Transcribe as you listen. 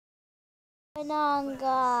Going on,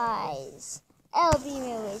 guys?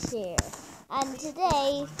 LB is here, and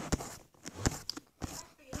today,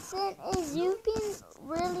 you've been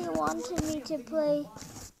really wanting me to play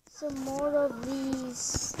some more of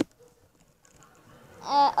these.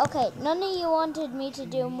 Okay, none of you wanted me to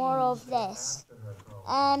do more of this.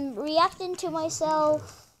 Reacting to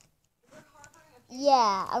myself.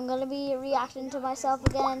 Yeah, I'm gonna be reacting to myself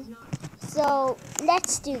again. So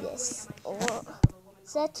let's do this.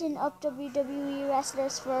 Setting up WWE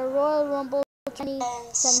wrestlers for Royal Rumble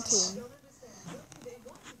 2017.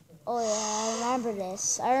 Oh yeah,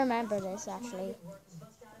 I remember this. Actually.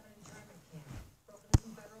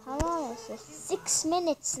 How long is this? 6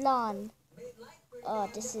 minutes long. Oh,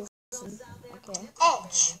 this is okay.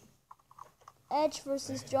 Edge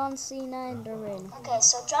versus John Cena in the ring. Okay,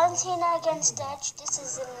 so John Cena against Edge. This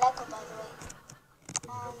is in Lego, by the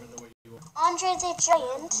way. Andre the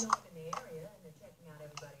Giant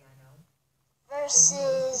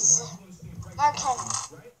versus Mark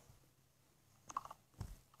Henry.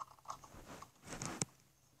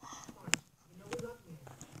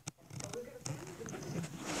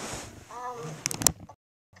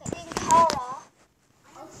 Sin Cara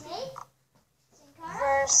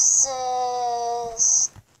versus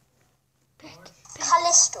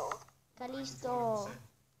Kalisto. Kalisto.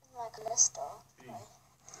 Like Kalisto.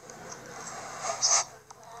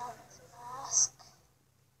 Mask.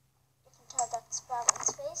 You can tell that's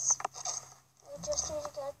Batman's face. We just need to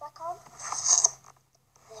get it back on.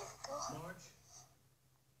 There we go.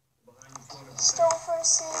 Kalisto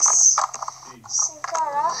versus Sin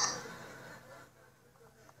Cara.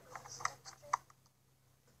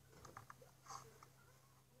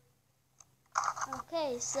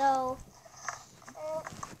 Okay, so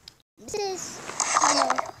this is kind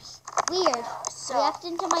of weird.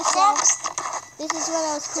 Reacting to myself. This is what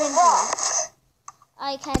I was cringing.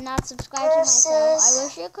 I cannot subscribe to myself. I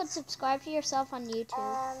wish you could subscribe to yourself on YouTube.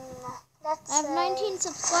 I have 19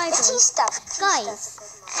 subscribers.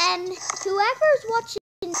 Guys, and whoever's watching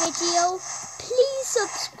the video, please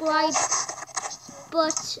subscribe.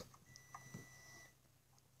 But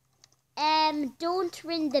don't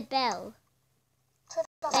ring the bell.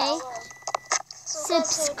 Okay?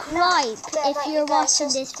 Subscribe if you're watching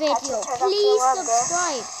this video. Please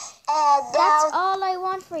subscribe. That's all I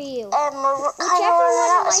want for you. Whichever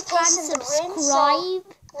one of my fans subscribe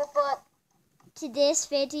to this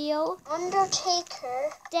video,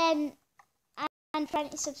 Undertaker, then and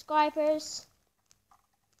 20 subscribers,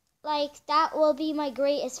 like that will be my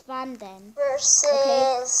greatest fan then.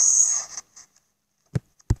 versus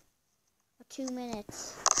 2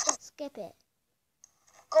 minutes. Skip it.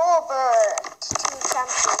 Goldberg, 2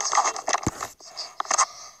 champions.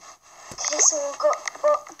 Okay, so we'll go.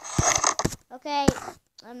 Okay,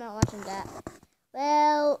 I'm not watching that.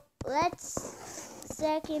 Well, let's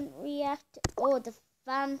second react. Oh, the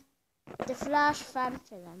Flash fan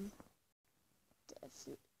film.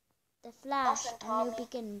 The Flash, a new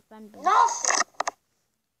beginning fan film. Nothing.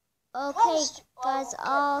 Okay, guys,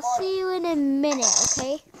 I'll see you in a minute.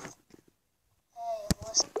 Okay.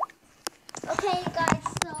 Okay, guys.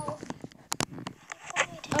 So,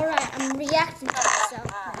 alright, I'm reacting to myself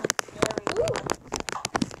now.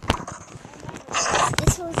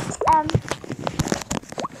 This was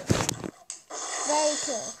very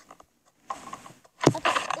cool.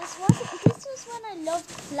 Okay, this was when I loved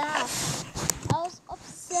Flash. I was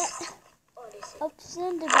upset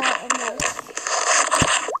about it.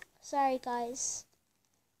 Sorry, guys.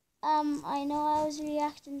 I know I was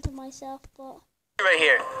reacting to myself, but right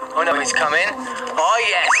here. Oh no, he's coming. Oh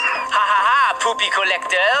yes. Ha ha ha, poopy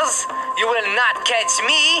collectors. You will not catch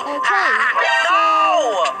me. okay.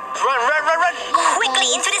 No! Run, run, run, run.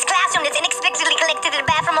 Quickly into this classroom that's unexpectedly collected in the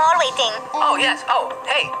bathroom hallway thing. Oh yes. Oh,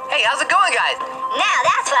 hey, how's it going, guys? Now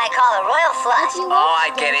that's what I call a royal flush. Oh,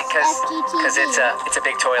 I get it, cause it's a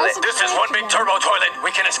big toilet. This is one big turbo toilet.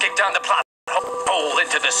 We can escape down the plot hole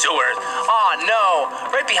into the sewers. Oh no,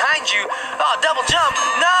 right behind you. Oh, double jump.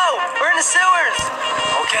 No, we're in the sewers.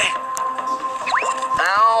 Okay.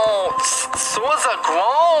 Ow, sewers are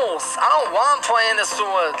gross. I don't want to play in the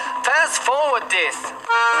sewers. Fast forward this.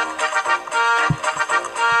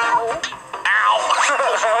 Ow.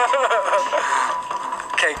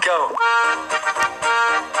 Okay, go.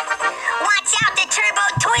 Watch out, the turbo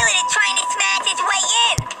toilet is trying to smash its way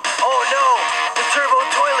in. Oh no, the turbo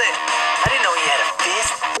toilet. I didn't know he had a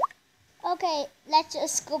fist. okay, let's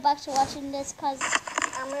just go back to watching this, cause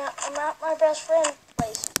I'm at my best friend's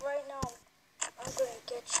place right now. I'm gonna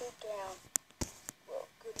get you down. Well,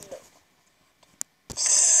 good luck.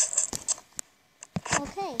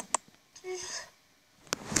 okay.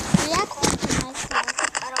 Reacting to myself.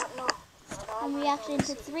 I don't know. I'm reacting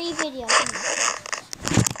to 3 videos.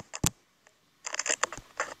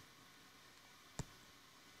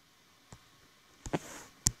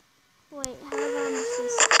 Wait, how long is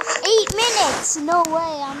this? 8 minutes! No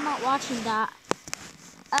way, I'm not watching that.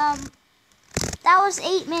 That was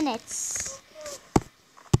 8 minutes.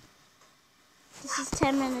 This is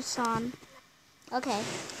 10 minutes on. Okay,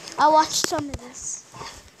 I'll watch some of this.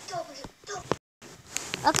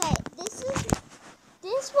 Okay,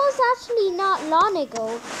 this was actually not long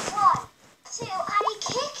ago. 1, 2, and he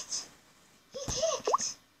kicked.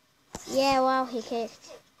 Yeah, wow, he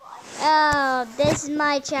kicked. Oh, this is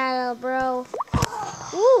my channel, bro.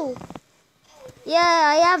 Ooh. Yeah,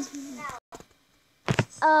 I have.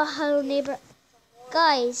 Hello, neighbor.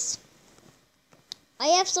 Guys, I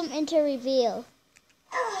have something to reveal.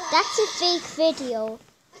 That's a fake video.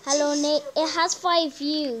 Hello, it has 5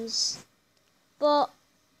 views. But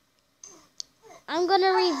I'm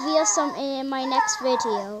gonna reveal something in my next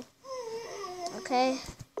video. Okay?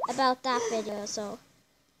 About that video, so.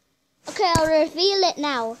 Okay, I'll reveal it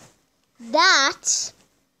now. That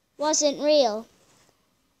wasn't real.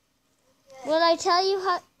 Will I tell you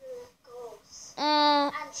how?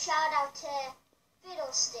 And shout out to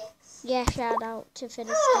Fiddlesticks. Yeah, shout out to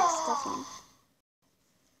Fiddlesticks, definitely.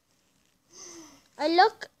 I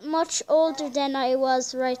look much older than I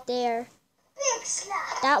was right there. Big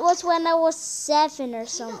slap. That was when I was 7 or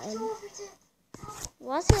something.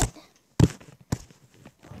 Was it?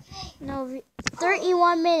 No,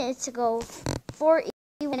 31 minutes ago, 40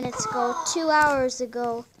 minutes ago, 2 hours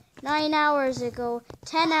ago, 9 hours ago,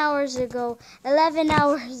 10 hours ago, 11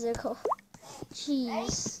 hours ago.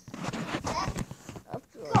 Jeez.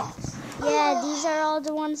 Upload. Yeah, these are all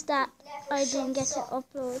the ones that I didn't get to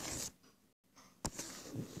upload.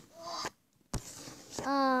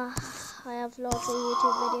 I have lots of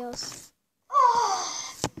YouTube videos.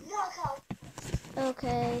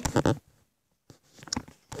 Okay.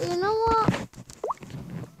 You know what?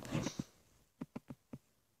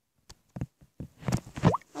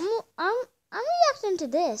 I'm reacting to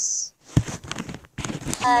this.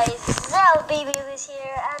 Hi, Zell Baby is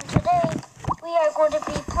here, and today we are going to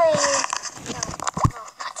be playing.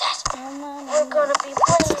 We're going to be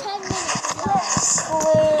playing. 10 minutes long. Yes,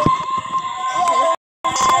 with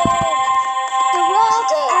The Rock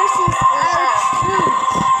versus R-Truth.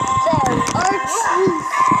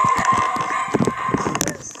 R-Truth.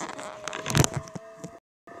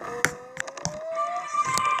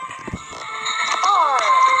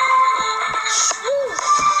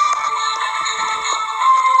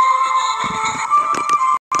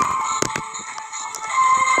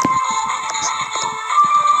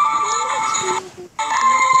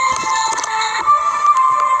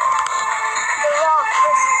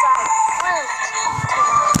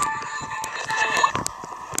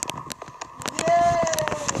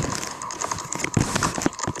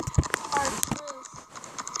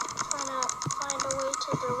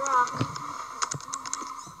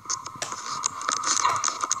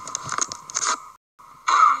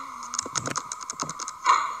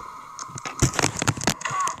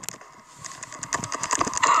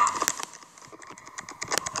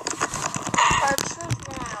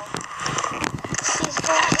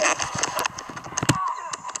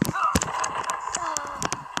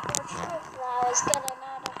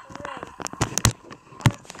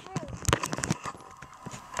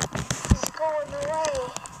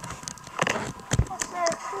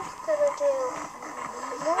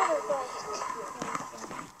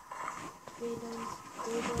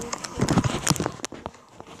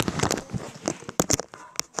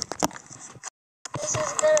 This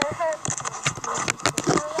is gonna hurt.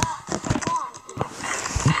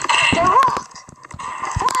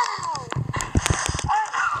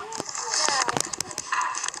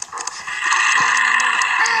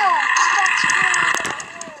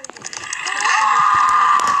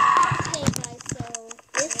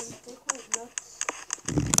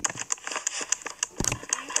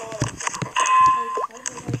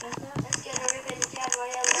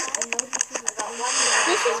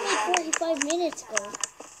 This was made 45 minutes ago.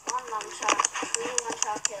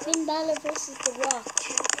 Finn Balor versus The Rock.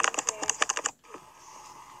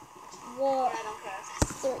 What?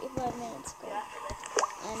 35 minutes ago.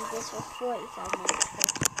 And this was 45 minutes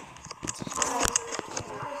ago.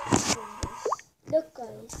 Look,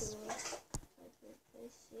 guys.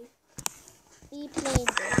 We played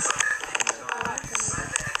this.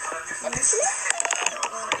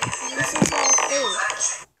 This is all fake.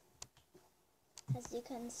 As you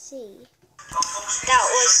can see. That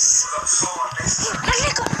was. This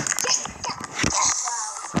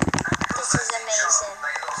is amazing.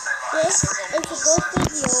 This is a good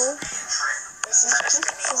video.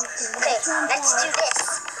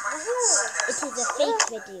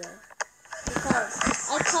 video because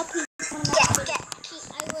I copied one of my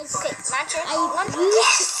videos. I used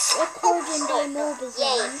recording by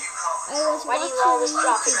Mobizen. I was Why do you watching always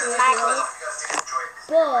drop YouTube it? video, Magnet.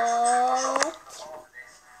 but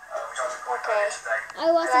Okay.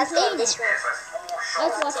 I wasn't Let's get playing in this it. room. I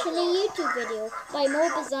was watching a YouTube video by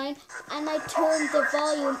Mobizen and I turned the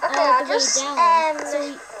volume Okay, all I'll the way just, down, so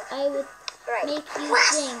I would Right. make you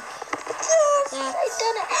think I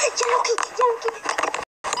done it. Yankee.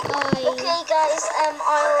 Okay, guys.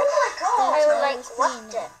 I would like. What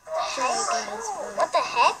the heck? What the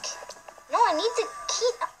heck? No, I need the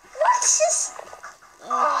key. What's this?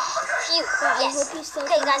 Phew. But I Yes. hope you still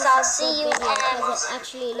Okay, think guys. this I'll is a see good you video because it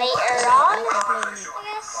actually looks later good. on. I can play it. I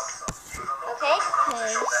guess. Okay.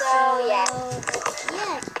 Okay, So, yeah.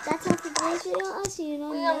 yeah, that's all for today's video. I'll see you in the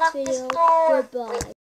We next unlocked this video. door. Goodbye. Wait,